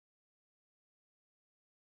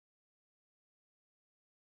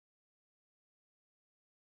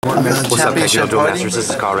What's up, Kaijudo Duel Masters? This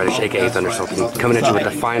is Carl Reddish, aka Thundersultan, coming at you with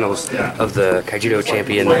the finals of the Kaijudo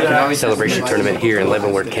Champion Celebration Tournament here in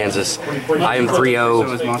Leavenworth, Kansas. I am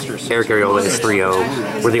 3-0. Eric Arriola is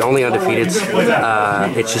 3-0. We're the only undefeated.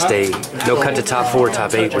 It's just a no cut to top 4,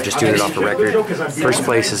 top 8. We're just doing it off the record. First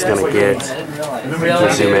place is going to get,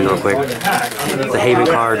 zoom in real quick, the Haven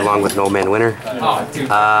card along with no man winner.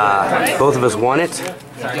 Both of us won it.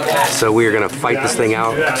 So we are going to fight this thing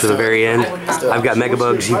out to the very end. I've got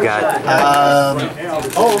Megabugs, you've got...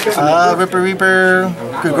 Ripper Reaper,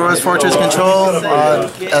 Gregor's Fortress Control,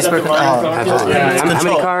 Esper... how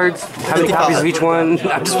many cards? How many copies of each one?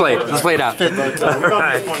 Just play it. Let's play it out.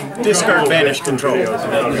 Alright. Discard Vanish Control.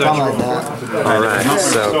 Something like that. Alright,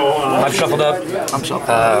 so I've shuffled up. I'm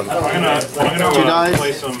shuffled. 2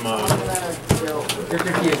 dice.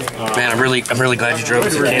 Man, I'm really glad you drove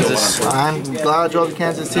to Kansas. I'm glad I drove to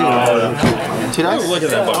Kansas too. 2 dice? Look at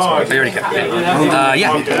that box. I already got it.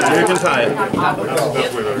 Yeah. You can tie it.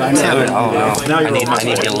 Oh no. I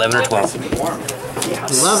need to get 11 or 12.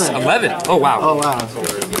 11? Oh wow. Oh wow.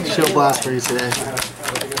 Shield blast for you today.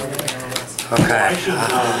 Okay.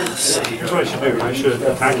 Here's what I should do. I should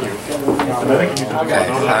attack you. Okay.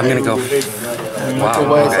 I'm gonna go. Wow.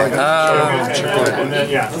 Okay. And then,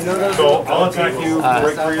 yeah. So I'll attack you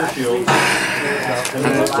right through your shield.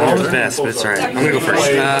 Not the best, but it's alright. I'm gonna go first.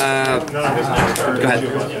 Go ahead.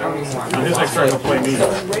 On his next turn, he'll play me. I'm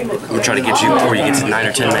gonna try to get you before you get to 9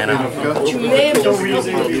 or 10 mana.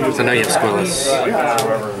 So now you have scoreless.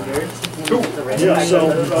 Yeah, so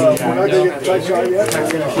we're not going to get tight shot yet?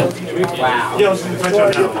 Wow. Yeah, let's do the tight shot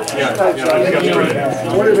now. Yeah, I think that's great.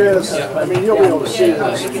 What it is, I mean, you'll be able to see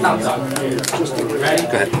this. Just Go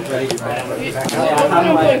ahead.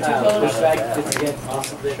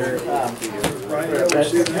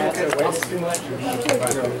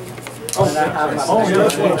 Oh,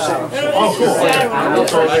 that's what I'm saying. Oh, cool.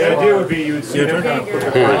 So the idea would be you would see him kind of put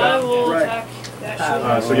the card.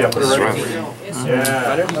 So yeah, put it right here.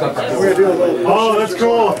 Yeah. Oh, that's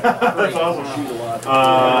cool. That's awesome.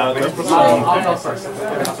 Let's put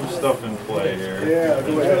some stuff in play here. Yeah,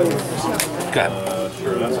 go ahead. Go ahead.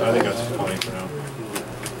 Sure, I think that's funny for now.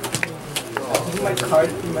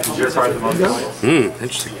 Is your card the most points?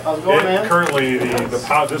 Interesting. Currently, the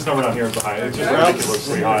power, this number down here is the high. It's just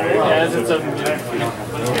ridiculously high. Yeah, it's a...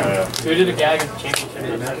 Yeah. So we did a gag at the championship.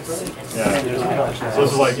 Yeah. So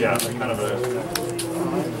this is like, yeah, kind of a...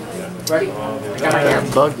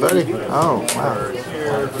 Bug buddy. Oh, wow.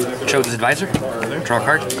 Chosen's advisor. Draw a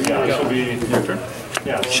card. Yeah, this will be your turn.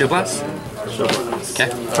 Yeah. Shield blast. Okay.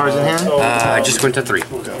 Cards in hand? I just went to 3.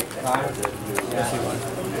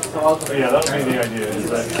 So yeah, that would be the idea. Is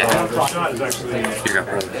that the shot is actually. Here you go.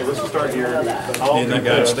 So let's start here. Need that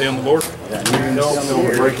guy to stay on the board?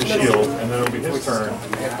 He'll break the shield, and then it'll be his turn.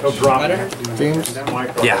 He'll drop it. Themes?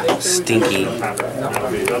 Yeah, stinky.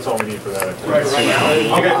 That's all we need for that.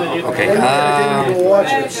 Okay. We'll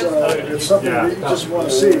watch it. It's something that you just want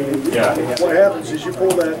to see. Yeah. What happens is you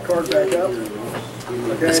pull that card back up.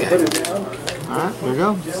 Okay, put it down. Alright, there we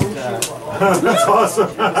go. That's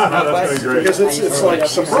awesome. That's gonna be great. Because it's like,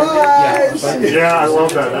 surprise! Yeah, I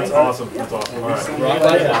love that. That's awesome. That's awesome. All right.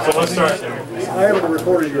 So let's start. I haven't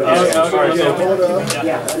recorded you. Sorry, so Hold up.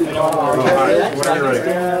 whenever you're ready.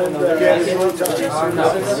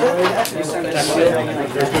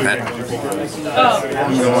 And I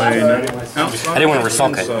didn't want to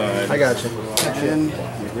result it. I got you.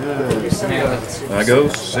 I go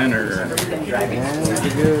center.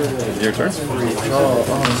 Your turn.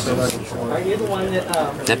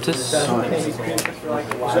 Neptus.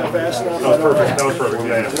 is that fast enough? That was perfect. That was perfect. Yeah,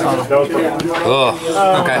 yeah. That was perfect. Oh,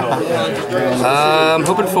 okay. I'm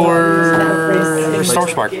hoping for Star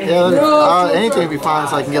Spark. Yeah, anything would be fine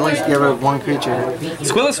so I can at least get rid of 1 creature.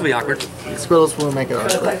 Squillless will be awkward. Squirrels will make it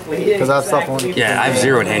awkward. Because that's stuff I want to keep. Yeah, I have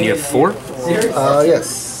 0 in hand. You have 4?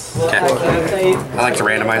 Yes. Okay. I like to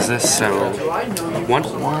randomize this, so 1.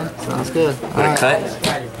 1, sounds good. I'm gonna cut.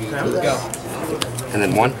 And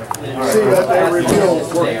then 1. See, that they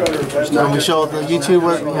revealed work better. Can we show the YouTube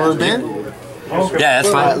what it's been? Yeah, that's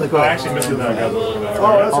fine. Look I what. actually missed that.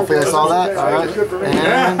 Hopefully I saw that. Alright.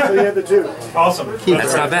 And So you had the 2. Awesome.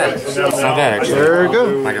 That's not bad. It's not bad, actually. there we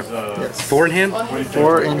go. I go 4 in hand?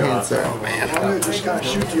 4 in hand, sir. Man. I'm going to just kind of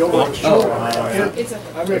shoot you over the shoulder.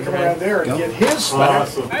 I'm going to come around there and get his back.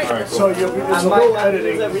 Awesome. All right, cool. So you'll be, there's a little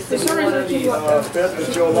editing bit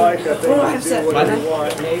that you'll like. I think you do whatever you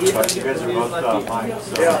want. You guys are both fine,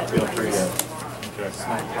 so feel free to.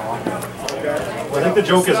 Well, I think the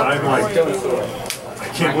joke is I'm like, I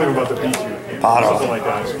can't believe I'm about to beat you. Something like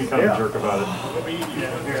that. Just be kind of a jerk about it.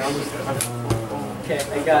 Okay,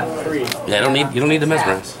 I got 3. Yeah, you don't need to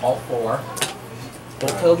mesmerize. All 4.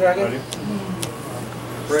 Tail Dragon.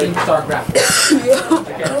 Steam Star Grapple.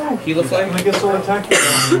 Hilo Flame. I guess I'll attack you.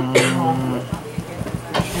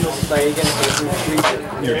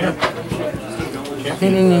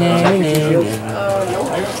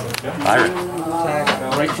 Lyra.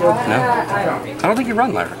 No. I don't think you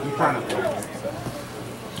run Lyra.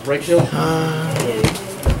 Break Shield.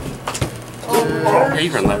 Yeah,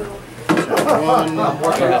 you run Lyra.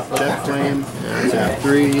 Death Flame. Tap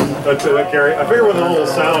 3. That's it, Carrie. I figured with a little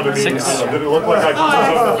sound, I mean, 6. did it look like I put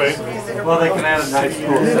something in the face? Well, they can add a nice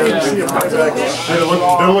cool Did it look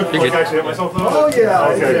like I actually hit myself though? Oh, yeah.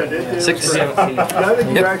 Okay. 6.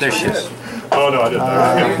 Yep, there she is. Oh, no, I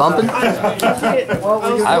didn't. Bumping?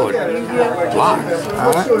 I would block.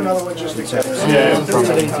 Alright. Yeah, it's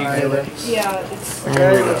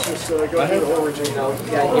Let's just go ahead,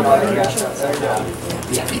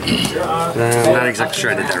 I'm not exactly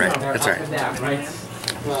sure I did that right. That's alright.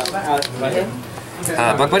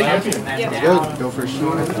 Bug Buddy? good. Go for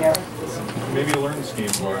sure. Maybe learn the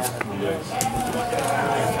scheme more.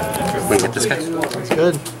 We can get this guy. That's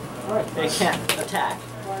good. They can't attack.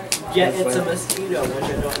 Yet it's a mosquito, which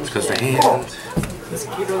I don't. This goes to hand.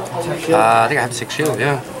 Mosquito. I think I have 6 shield,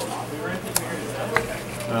 yeah.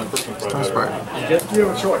 Nice part. You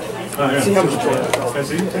have a choice. See how much choice.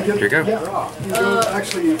 Here you go.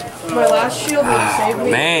 Actually, my last shield that saved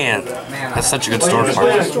me. Man, that's such a good storage part.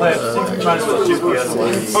 okay,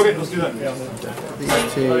 let's do that.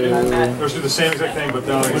 These 2. Let's do the same exact thing, but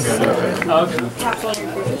now Caps on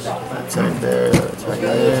your fingers. Attack there. Attack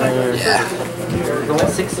there. Yeah. Going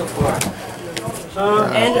 6 so far.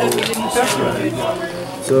 And immunity.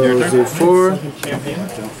 So let's do 4.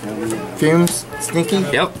 Fumes. Sneaky.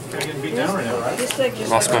 Yep. This deck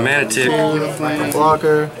just Lost my mana too.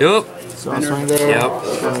 Blocker. Yep. So I'll swing there. Yep.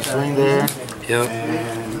 So I'll swing there. Yep.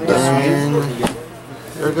 And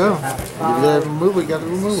there we go. We got the removal. We got the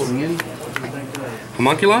removal.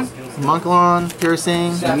 Homunculon? Monkalon,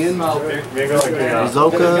 Piercing, maybe like a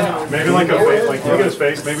Zoka. maybe like a face, like look at his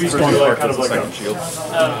face. Maybe you should do like kind of like a shield.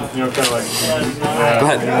 you know, kind of like. Go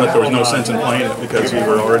ahead. But there was no sense in playing it because you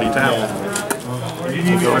were already tapped.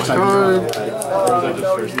 Card.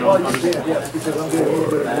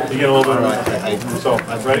 You get a little bit. So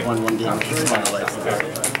ready?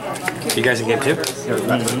 You guys in game 2?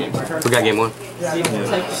 We got game 1.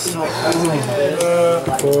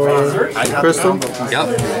 For Crystal. Yep.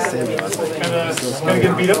 Kind of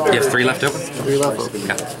getting beat up there. You have 3 left open? 3 left open.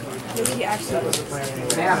 Yeah. he actually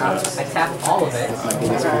I tapped all of it.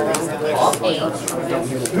 All 8.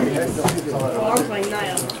 I'm playing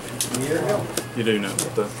Nile. You do know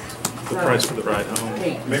the price for the ride home.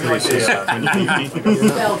 Maybe like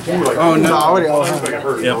Oh no, I already like I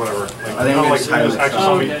heard or whatever. Like, I think no, we like just you just actually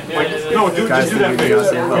saw me. Like no, dude, just do that thing. We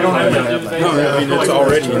don't have that. No, I mean it's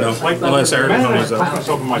already, you know, unless Eric knows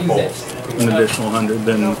Myself in my balls. an additional 100,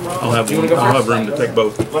 then I'll have room to take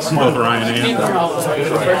both Ryan and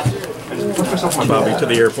Bobby to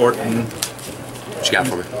the airport, and What you got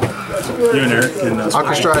for me? you and Eric can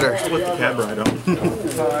Aqua Strider. split the cab ride on.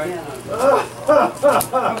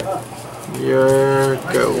 Your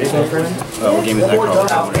go. What game is that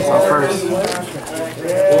called? First.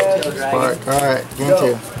 Spark. Alright, game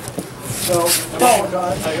 2.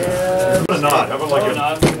 I'm gonna nod. How about like a,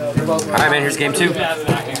 Alright, man, here's game 2.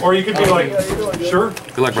 or you could be like, sure.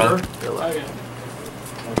 Good luck, brother.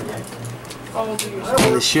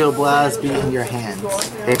 May the shield blast be in your hands.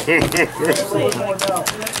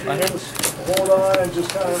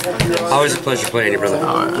 Always a pleasure playing you, brother.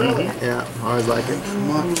 Yeah, always like it.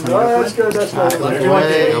 That's good. That's good. Look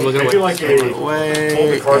away, I'm looking Maybe away. like a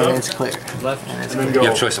away, and it's clear. and then You go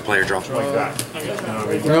have choice of player draw. like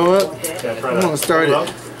that. You know what? Yeah, try I'm that. gonna start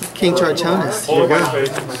it. King Tritonus. Here Hold we my go.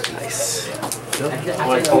 face. Nice.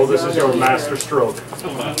 Like, oh, this is your master stroke.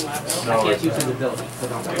 No, like, Go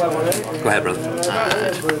ahead, brother.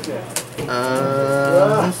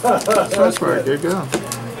 First part, good go.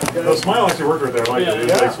 the smile actually worked right there. I like it.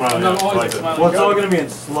 It's like smiling. I like it. Well, it's all going to be in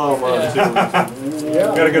slow mode, too. We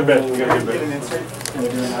got a good bet. We got a good bet.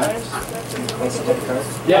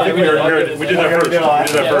 Yeah, I think we did that first. We did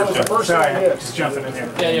that first. Sorry, Just jumping in here.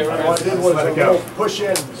 Yeah, yeah, right. What I did was a little push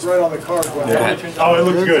in right on the card. Go ahead. Oh, it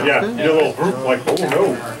looked good. Yeah, you did a little group like, oh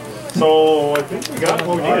no. So I think we got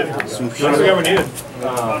what we needed. I think we got what we needed.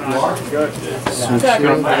 Good.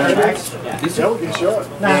 Yeah, we can show it.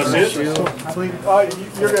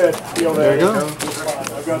 You're good. Feel There you go.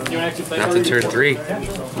 You want to actually play? Not to turn 3.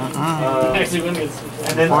 Actually, when it's...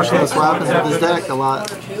 Unfortunately, that's what happens with this deck a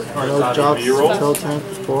lot. No drops until turn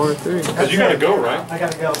 4 or 3. Because you got to go, right? I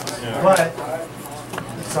gotta go. But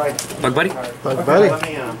Bug buddy? Bug buddy. You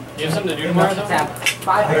have something to do tomorrow, though? Tap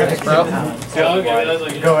 5 minutes, bro. Oh, okay. That's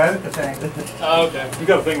like Go ahead. Oh, okay. You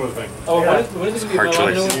got a thing with a thing. Oh, when is this going to be? Hard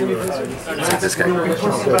choice. Let's take this guy.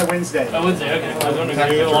 By Wednesday. Oh, Wednesday, okay. I was wondering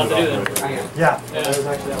if you had a lot to do then. Yeah.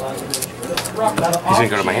 He's gonna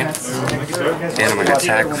go to my hand. And I'm gonna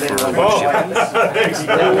attack for Thanks.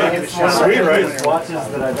 Sweet, right?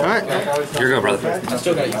 Alright. Here you go, brother.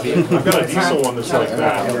 I've got a diesel one that's like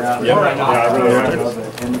that. Yeah, I really like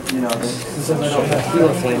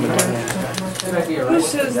Who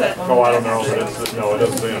says that? Oh, I don't know, but it's, no, it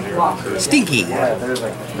doesn't say on here. Stinky. Yeah,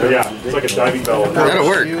 it's like a diving bell. That'll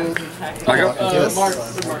work. I go. Yes. Mark. Oh,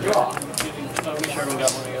 we sure we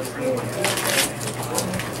got one together.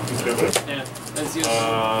 Yeah. Let's use.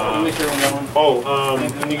 Make sure everyone got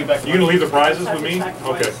one. When you get back. You gonna leave the prizes with me?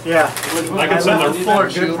 Okay. Yeah. I can send the Four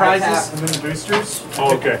good prizes and then the boosters.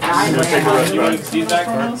 Oh, okay. I'm gonna take the rest You want back. these back?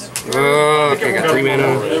 Okay, got 3 mana.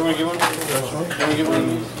 Everyone get one? Everyone get one?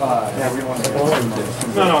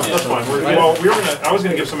 No, that's fine. Well, we were gonna. I was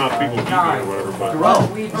gonna give some out to people who keep it or whatever, but.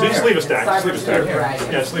 So just leave a stack. Just leave a stack. Yeah,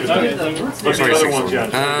 just leave a stack. But the other ones, yeah,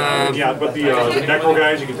 but the necro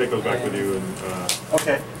guys, you can take those back with you. And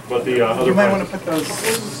Okay. but the other. You might want to put those.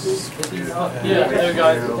 Yeah, there,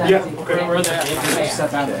 guys. Yeah. Okay. Where are they?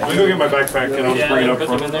 Let me go get my backpack and I'll just bring it up put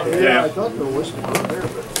them in front. there. Yeah.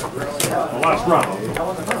 Last round.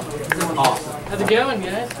 How's it going,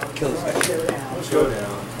 guys?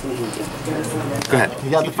 Go ahead.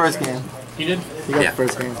 You got the first game. You did? You got Yeah. the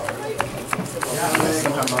first game.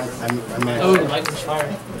 Oh, the mic was fire.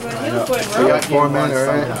 You got 4 mana,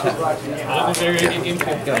 alright? That was a very good game.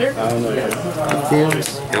 Fumes.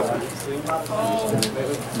 Yep.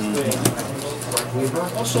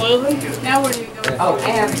 Now where do you go? Oh,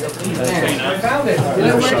 and found it.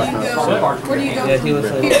 Where do you go? I think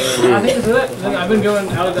this is it. I've been going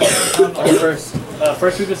out of the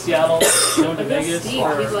first week to Seattle, going to Vegas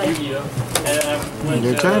for Yu-Gi-Oh! And I went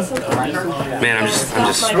Your turn. Man, I'm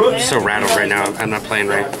just so rattled right now. I'm not playing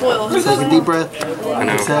right. Take a deep breath. I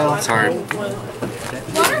know. Exhale. It's hard.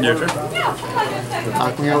 Your turn.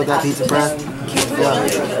 Talk me out with that pizza breath. Yeah.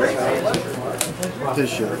 This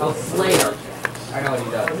shit. Oh, Slayer. I know what he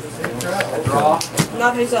does. Draw.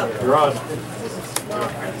 Not face up. You're on.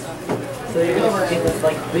 So you're gonna get this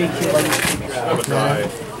like big kid like Have a die.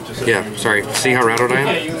 Yeah, sorry. See how rattled I am?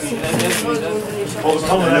 Well,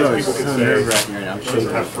 the only that people can say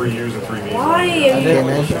doesn't have free use and free means. Why? Okay,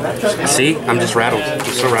 man. See? I'm just rattled. I'm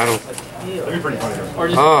so rattled. That'd be pretty funny.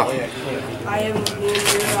 Oh, I am in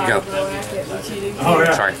Go. Oh,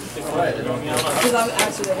 yeah. sorry. because I'm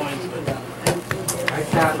accidentally.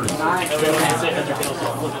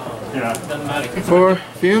 Yeah. 4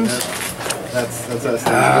 fumes. That's us.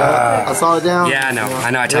 I saw it down. Yeah, I know.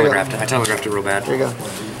 I telegraphed it. I telegraphed it real bad. There you go.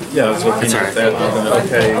 Yeah, I was looking It's at alright. that.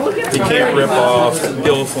 Okay, he can't rip off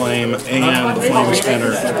Gill Flame and the Flame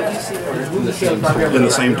Spinner in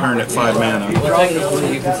the same turn at 5 mana.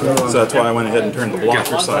 So that's why I went ahead and turned the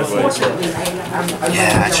blocker sideways.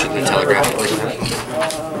 Yeah, I shouldn't have telegraphed it like that.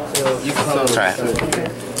 Try it.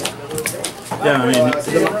 Yeah, I mean,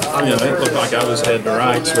 it looked like I was head to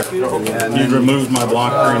right. So you removed my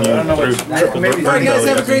blocker and you threw triple burn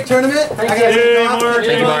belly. tournament. Yay, Mark!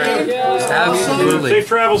 Thank you, Mark. Absolutely. Safe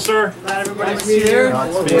travels, sir.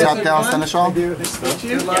 Top down, finish off.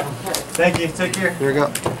 Thank you. Take care. Here we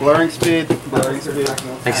go. Blurring speed. Blurring speed.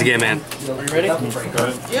 Thanks again, man. Go ahead.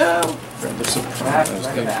 Yeah.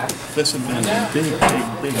 This had been a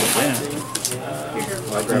big event.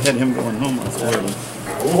 I had him going home on Florida.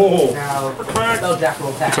 Oh! Spell Jack will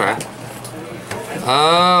attack. That's alright.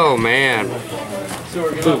 Oh, man.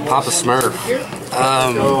 Ooh, Papa Smurf.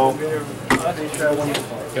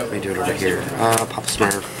 Let me do it over here. Papa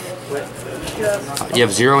Smurf. You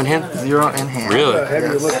have 0 in hand? 0 in hand. Really?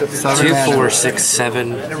 Yes. 2, 4, 6,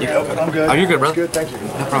 7. I'm good. Oh, you're good, brother. Good, thank you.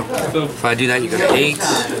 No problem. If I do that, you go to 8.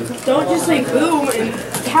 Don't just say boom and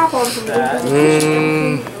tap on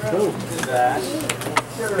something.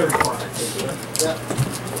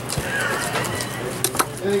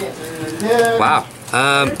 Wow.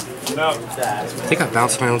 I think I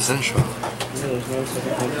bounced my own finish off.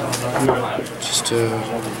 Just to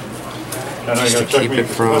keep it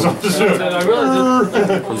from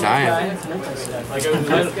dying. I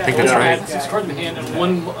think that's right. 6 cards in hand and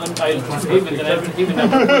one untied pavement that I haven't even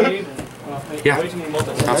done. Yeah.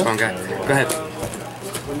 Bounce my own guy. Go ahead.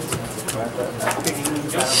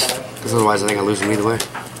 Because otherwise I think I'll lose him either way.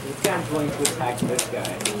 I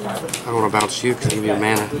don't want to bounce you because I give you a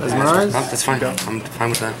mana. Mesmerize? No, that's fine. I'm fine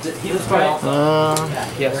with that.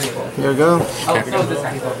 Here we go. Okay.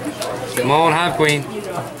 Come on, Hive Queen.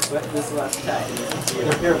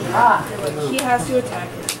 He has to attack.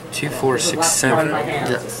 2, 4, 6, 7.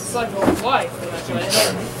 Yes. It's like a life.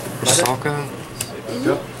 Saka.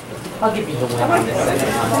 I'll give you the win.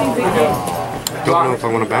 Don't know if I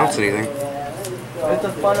want to bounce anything. It's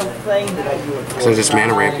a fun thing that I do. So I just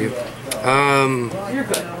mana ramp you. You're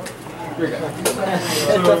good. You're good.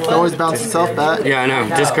 It always bounces itself back. Yeah, I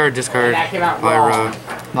know. Discard, discard. Lyra.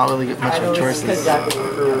 Not really get much of choices.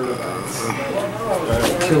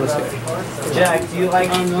 Jack, do you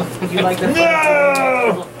like the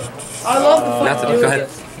No! I love the Nothing. Go ahead.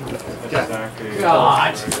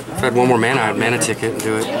 God. If I had one more mana, I'd mana ticket and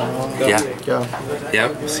do it. Yeah. Go.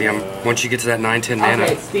 Yep. See, once you get to that 9, 10 mana.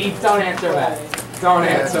 Okay, Steve, don't answer that. Don't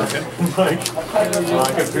answer.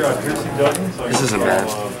 This isn't bad.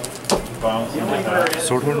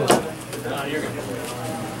 Sword Horn?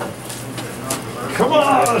 Come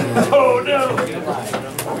on! Oh no!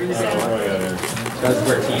 Guys,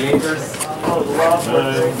 we're teenagers.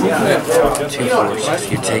 2, 4,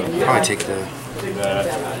 6. You probably take the. You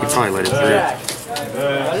probably let it through.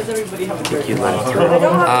 I think you'd let it through.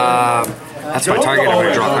 That's my target. I'm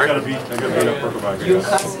gonna draw a card. You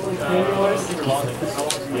constantly clean yours? What?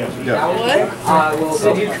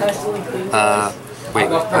 Did you constantly clean yours? Wait.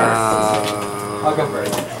 I'll go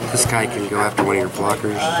first. This guy can go after one of your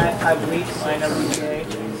blockers. I bleach mine every day.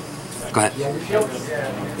 Go ahead.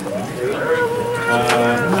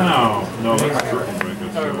 No, that's triple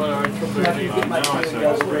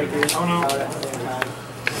breakers. Oh no.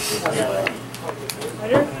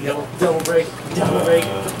 Double break. Double break.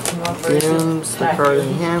 Games, the card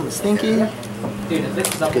in hand with Stinky. Dude, if this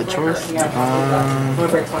is up Good choice. whoever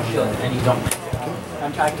breaks my shield and you don't.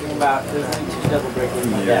 I'm talking about there's only 2 double breakers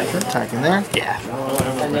in my deck. Attacking there. Yeah.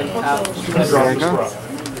 And then There you go.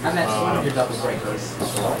 I meant one of your double breakers.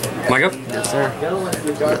 Am I go? Yes, sir.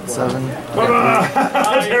 Got 7.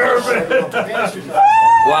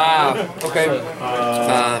 Wow. Okay.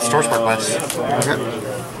 Store Spark Blast. Okay.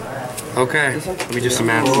 Okay. Let me do some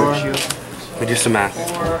math. Let me do some math.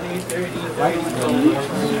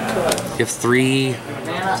 You have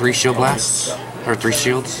 3 shield blasts? Or 3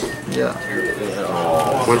 shields? Yeah.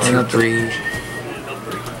 1, 2, 3.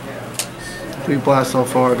 3 blasts so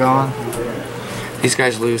far gone. These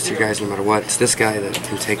guys lose to you guys no matter what. It's this guy that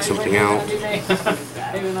can take something out.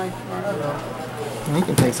 And he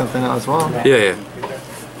can take something out as well. Yeah.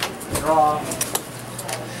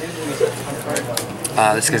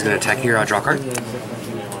 This guy's gonna attack here. I'll draw a card.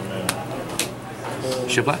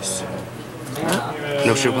 Shield blast.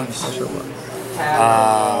 No shield blast.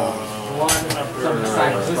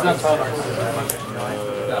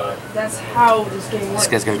 That's how this game works. This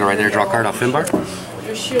guy's gonna go right there. Draw a card off Finbar.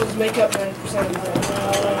 Your shields make up 90% of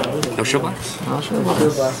the No shield blast. I'll show you. Go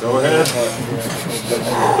ahead.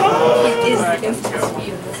 It is the instant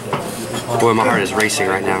speed of this game. Boy, my heart is racing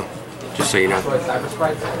right now. Just so you know.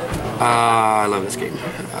 I love this game.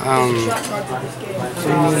 I'm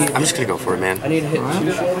just gonna go for it, man.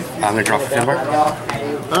 I'm gonna draw for Finbar.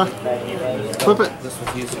 Flip it.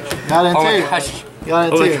 Got in Oh my two. gosh. Got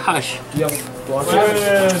in Oh my two. gosh.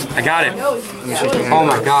 I got it. Oh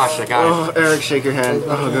my gosh, I got it. Oh, Eric, shake your hand.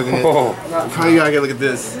 Oh, go get it. Oh. Probably gotta get look at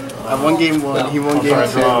this. I won game 1, he won game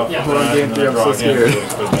 2. I won game 3, I'm so scared.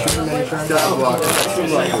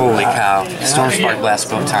 Holy cow. Storm Spark Blast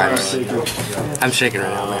both times. I'm shaking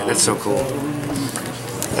right now, man. That's so cool.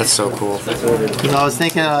 That's so cool. I was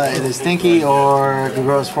thinking either Stinky or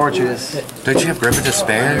Gagro's Fortress. Don't you have Grip of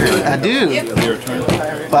Despair? I do.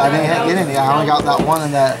 But I didn't get any. I only got that one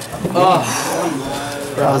and that.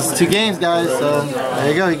 That was 2 games, guys. So there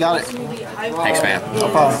you go. You got it. Thanks, man. No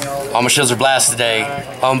problem. All my shields are blasted today.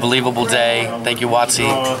 Unbelievable day. Thank you, Watsy.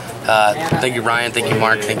 Thank you, Ryan. Thank you,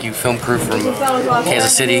 Mark. Thank you, film crew from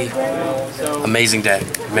Kansas City. Amazing day.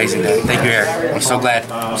 Amazing day. Thank you, Eric. I'm so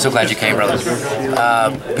glad you came, brother.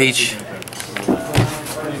 Peach.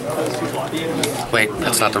 Wait,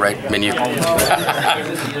 that's not the right menu.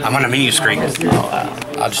 I'm on a menu screen.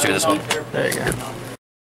 I'll just do this one. There you go.